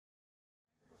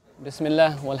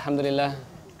Bismillah, walhamdulillah,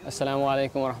 assalamu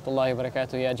alaikum wa rahmatullahi wa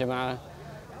barakatuh, ya jama'ah.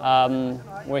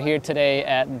 We're here today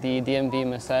at the DMV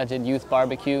Masaajid Youth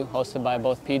BBQ, hosted by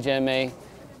both PGMA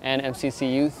and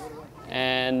MCC Youth.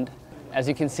 And as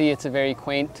you can see, it's a very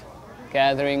quaint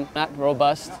gathering, not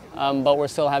robust, but we're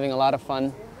still having a lot of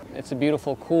fun. It's a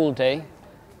beautiful, cool day.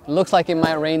 It looks like it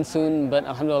might rain soon, but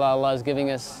alhamdulillah, Allah is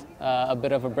giving us a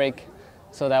bit of a break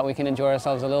so that we can enjoy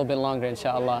ourselves a little bit longer,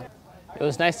 inshallah. It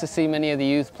was nice to see many of the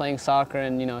youth playing soccer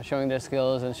and, showing their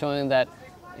skills and showing that,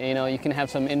 you can have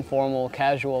some informal,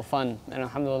 casual fun. And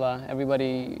alhamdulillah,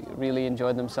 everybody really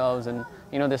enjoyed themselves and,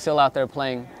 they're still out there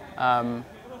playing. And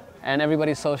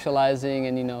everybody's socializing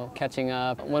and, catching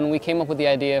up. When we came up with the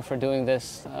idea for doing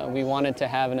this, we wanted to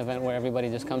have an event where everybody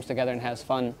just comes together and has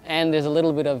fun. And there's a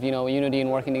little bit of, unity and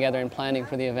working together and planning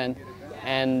for the event.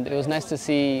 And it was nice to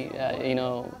see,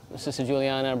 Sister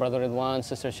Juliana, Brother Ridwan,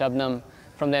 Sister Shabnam,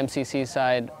 from the MCC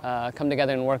side, come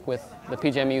together and work with the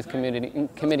PGMA Youth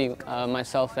Committee,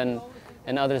 myself and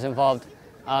others involved,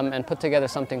 and put together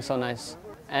something so nice.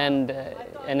 And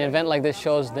an event like this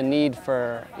shows the need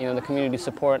for the community to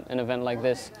support an event like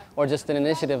this, or just an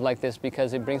initiative like this,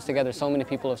 because it brings together so many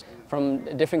people from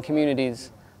different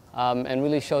communities, and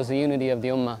really shows the unity of the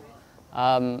ummah.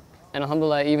 And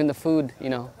alhamdulillah, even the food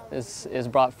is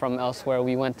brought from elsewhere.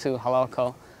 We went to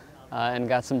Halalco and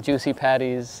got some juicy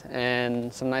patties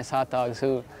and some nice hot dogs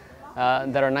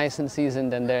that are nice and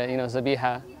seasoned, and they're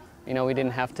zabiha. We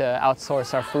didn't have to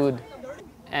outsource our food,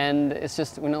 and it's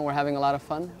just we're having a lot of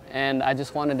fun. And I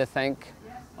just wanted to thank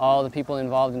all the people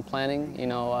involved in planning,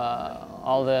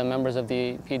 all the members of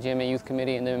the PGMA Youth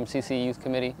Committee and the MCC Youth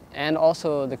Committee, and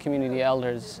also the community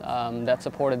elders that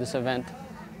supported this event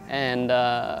and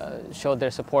showed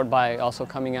their support by also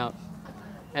coming out.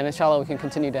 And inshallah, we can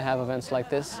continue to have events like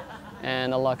this,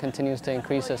 and Allah continues to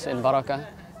increase us in barakah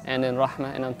and in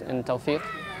rahmah and in tawfiq.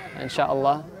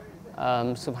 Inshallah,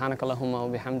 subhanakallahumma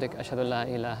wa bihamdik, ashhadu la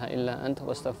ilaha illa ant,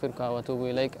 wa astaghfiruka wa atubu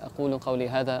ilayk, aqulu qawli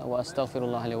hadha wa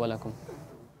astaghfirullah li wa lakum.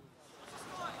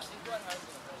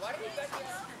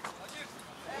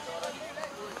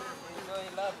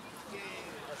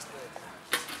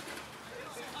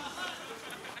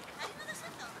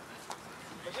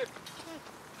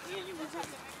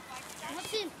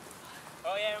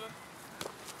 Oh yeah.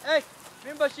 Hey,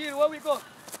 me and Bashir, where we go? Okay,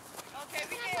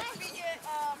 we get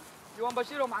You want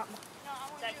Bashir or Ma'am? no, I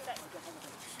want you.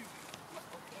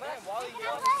 Man, Wally, you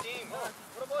on the team.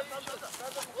 What about you?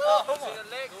 Oh, come on. Your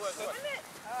leg. I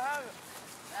have it.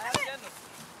 I have it.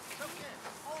 Come on.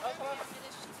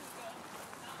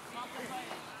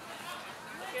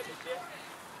 Okay, Bashir.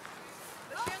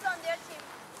 Bashir's on their team.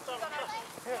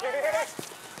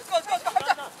 Let's go.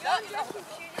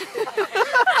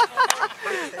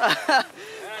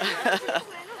 Is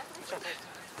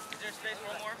there space for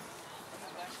one more?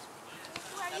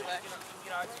 I can play.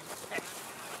 Yeah.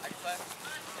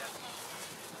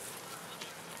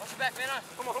 Watch your back, man.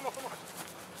 Come on. Come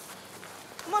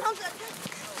on, Hamza.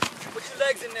 Put your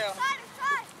legs in there. Side.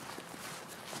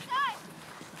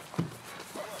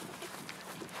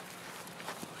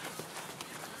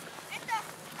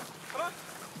 Come on.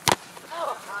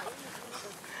 Oh.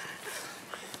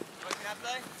 Can I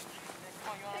play?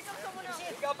 Come on, you want Pick up someone else. We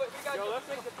got Yo, let's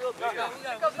make the field bigger.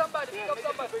 Pick up somebody. Bring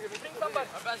somebody. You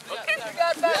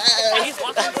got that. Hey, he's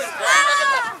watching this.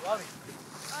 Wally.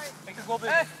 Make us go big.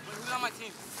 Hey, who's on my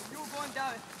team? You going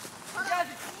down. You guys,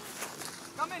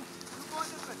 come in. You going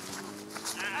this way.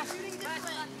 Shooting this way.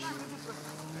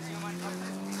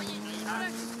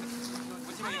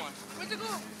 What team are you on? Where's the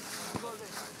goal?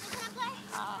 Can I play?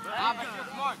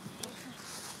 Come on.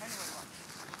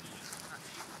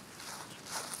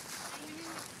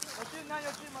 Bashir, now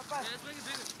your team are fast. Let's make it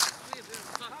bigger.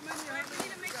 How many We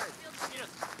need to make the field bigger.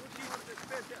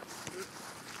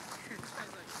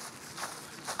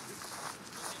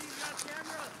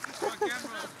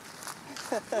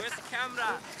 Where's the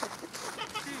camera?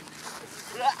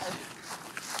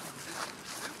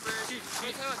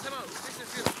 Hey, come on. Fix the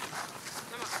field.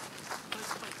 Come on.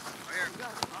 Right here. Let's go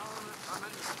over. Come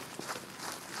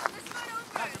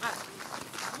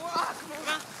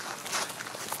on.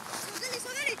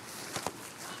 Sodali.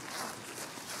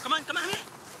 Come on, here.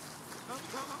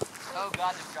 Oh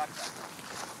God, this dropped that.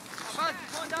 Come on,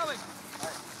 keep going that way.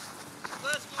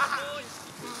 Let's go, boys.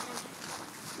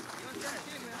 You're on the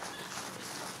team, man.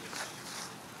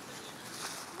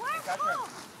 Where's goal?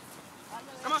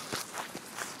 Come on.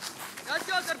 Let's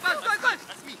go, Karpas. Go.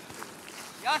 That's me.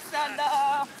 Yes, stand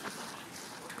up.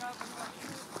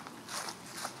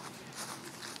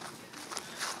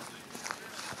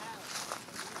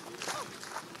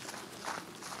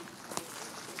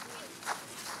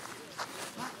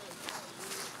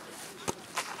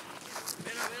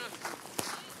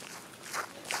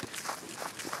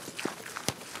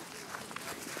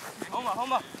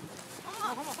 Homa.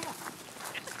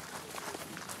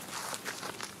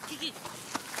 Kick it.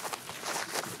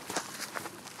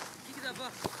 Kick it up, bro.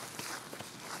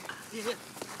 Here.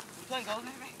 Playing goal,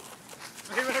 baby.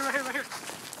 Right here.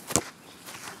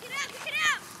 Kick it out, kick it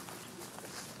out.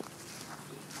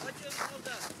 Watch your goal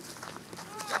down.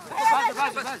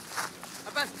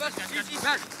 Pass. Easy,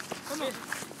 pass. Come on.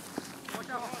 Watch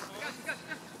out.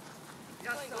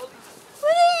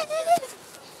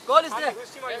 Goal is there. Whose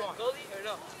team are you on? Goalie or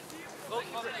no? Goalie.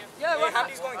 Yeah, Hey,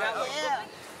 Hamdi's going that way. Yeah.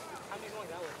 Hamdi's going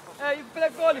that way. Hey, you play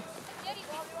goalie.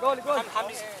 Goalie.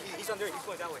 Hamdi's, he's on there. He's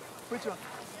going that way. Which one?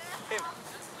 Him.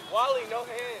 Wally, no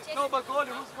hands. No, but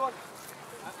goalie. Who's goalie?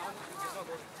 There's no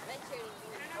goalie.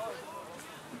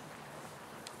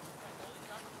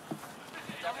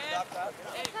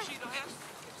 Hey, she no hands.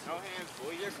 No hands,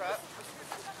 boy. You're crap.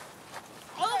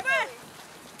 Over.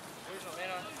 There's no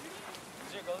hand on.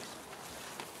 Is there goalies?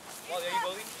 Wally, are you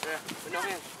goalie? Yeah. But no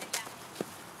hands.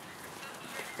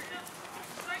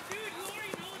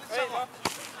 Hey, Mom.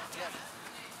 Yeah.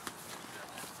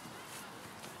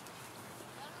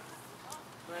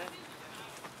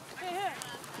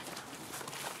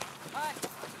 Pass.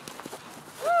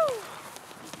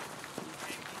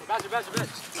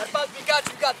 Arpaz, we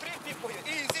got 3 people here.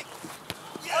 Easy.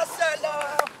 Yes, hello.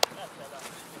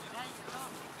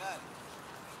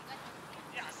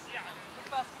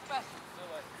 Pass.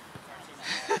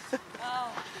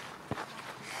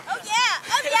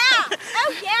 Oh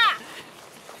yeah.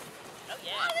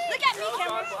 Look at me,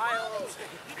 camera.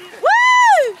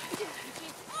 Woo!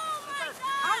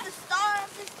 I'm the star of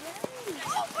this game.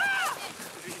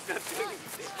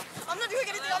 I'm not doing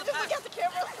anything. I'm just looking at the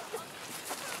camera.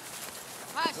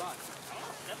 Pass.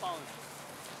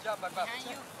 Jump, back.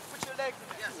 Put your legs in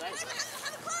there.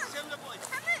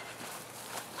 Have it.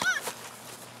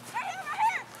 Right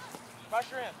here.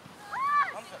 Pressure him. Ah!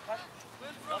 Hamza, pressure.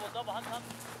 Double, hand him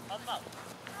out.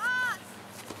 Ah!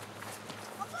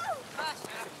 Pass.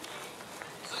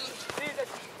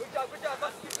 Good job.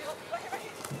 Back here.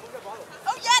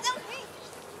 Oh yeah, that was me.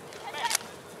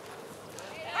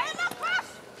 I am not cross.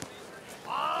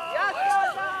 Yes,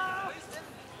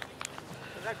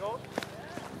 Does that go?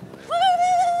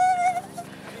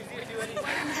 Easy to do anything.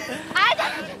 I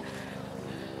got it.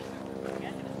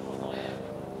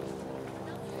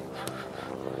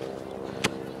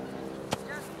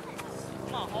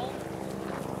 Come on, home.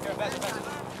 Here, pass.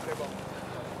 Clear ball.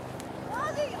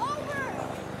 Ozzy, over.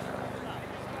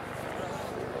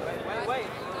 Wait.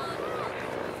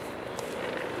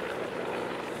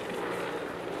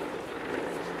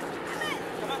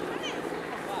 Come on.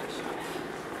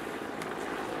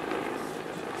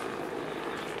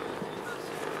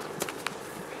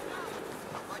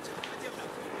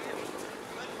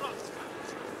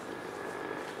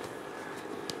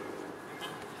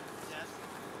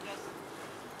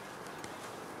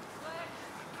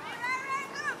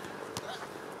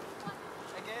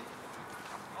 Again.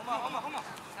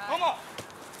 Homa.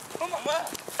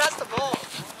 That's the ball.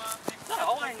 It's not a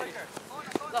hole in here.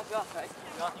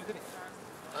 You could.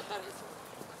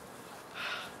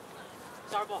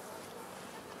 It's our ball.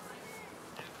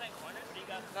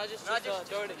 No, just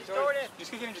throw it in. Just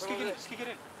kick it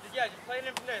in. Yeah, just play it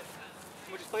in from there.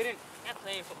 We'll just play it in. Can't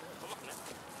play football. Come on, man.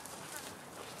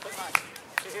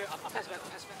 Here, I'll pass it back.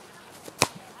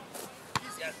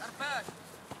 Yes. Pass.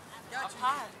 Got you.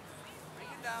 Bring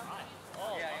it down.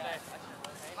 Oh, Yeah.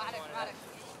 Matic.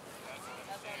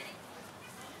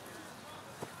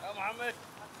 Oh, Mohammed.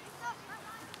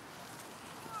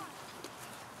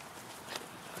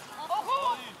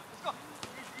 Oh, let's go.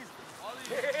 Easy.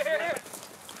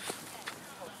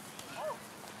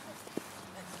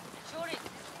 Shoot it.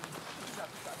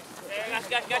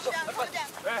 Gotcha.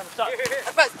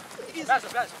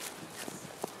 Pass.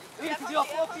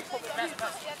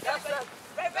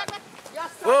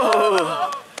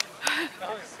 Whoa!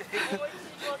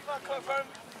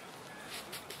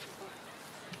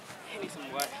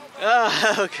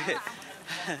 Ah, okay.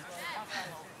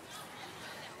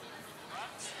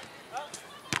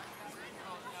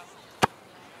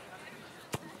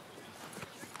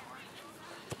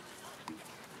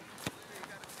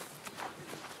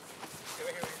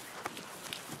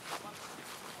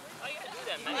 Why you gotta do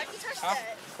that, man? Why'd you touch that?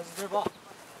 This is their ball.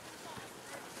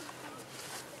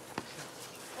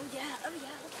 Oh yeah.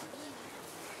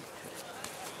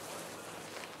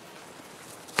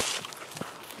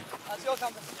 Let's go,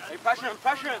 Thompson. Hey, pressure him.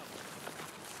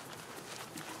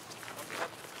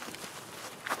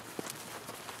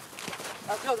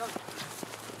 Let's go, Thompson.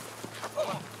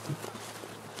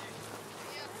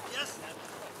 Yes.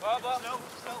 Ball.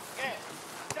 Slow. Yeah.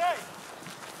 Three.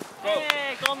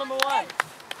 Hey, goal number 1.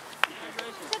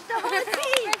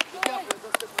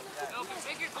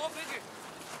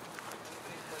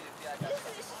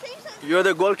 You're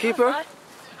the goalkeeper?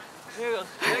 Here you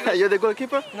go. You're the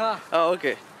goalkeeper? No. Oh,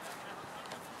 okay.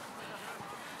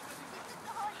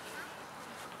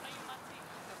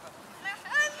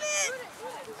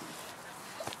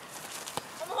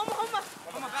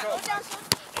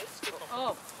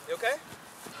 Oh. You okay?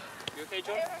 You okay,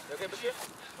 John? You okay, Bashir?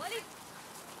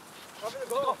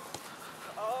 Go.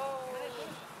 Oh.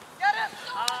 Get him!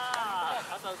 Ah, I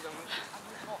thought it was going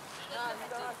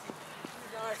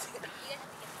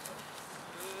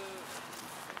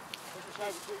What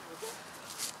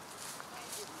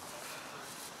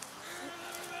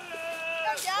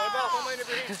about home line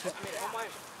over here? Home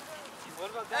line. What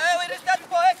about that? Hey, wait, there's that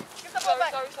boy. Give the ball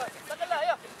back. sorry. اتق الله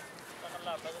يا.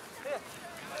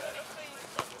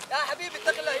 يا حبيبي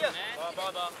اتق الله يا.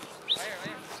 Baba.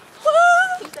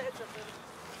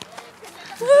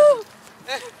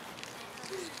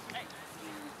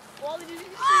 Wally, did you see?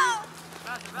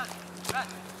 Pass.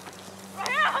 Right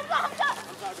here, Hamza! I'm sorry,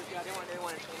 but I didn't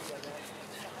want to show you that.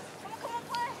 Come on,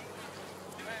 play.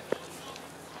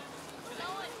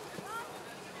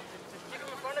 Keep him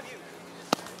in front of you.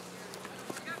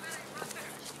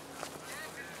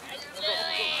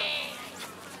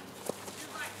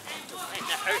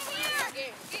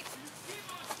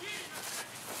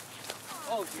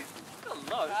 Oh, shit. Good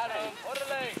lord. Adam,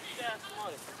 orderly. Yeah, come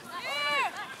on.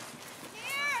 Here!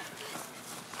 Here!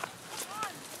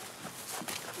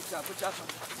 Good job.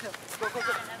 Go.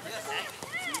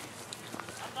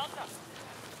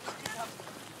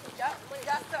 Yeah,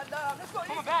 let's go.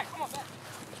 Come on back.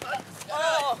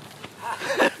 Oh!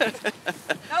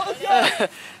 That was yours!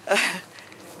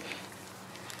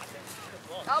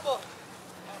 Elbow.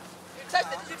 You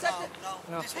checked it, did you check it?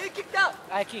 No. He kicked out.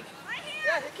 I kick.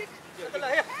 Yeah, he kicked. Look at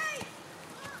that here.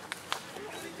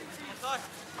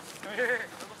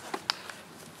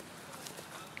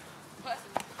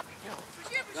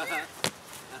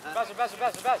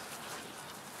 Pass.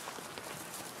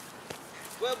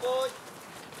 Well, boy.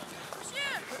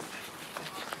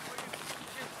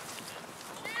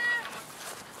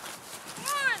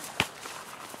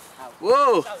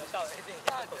 Whoa.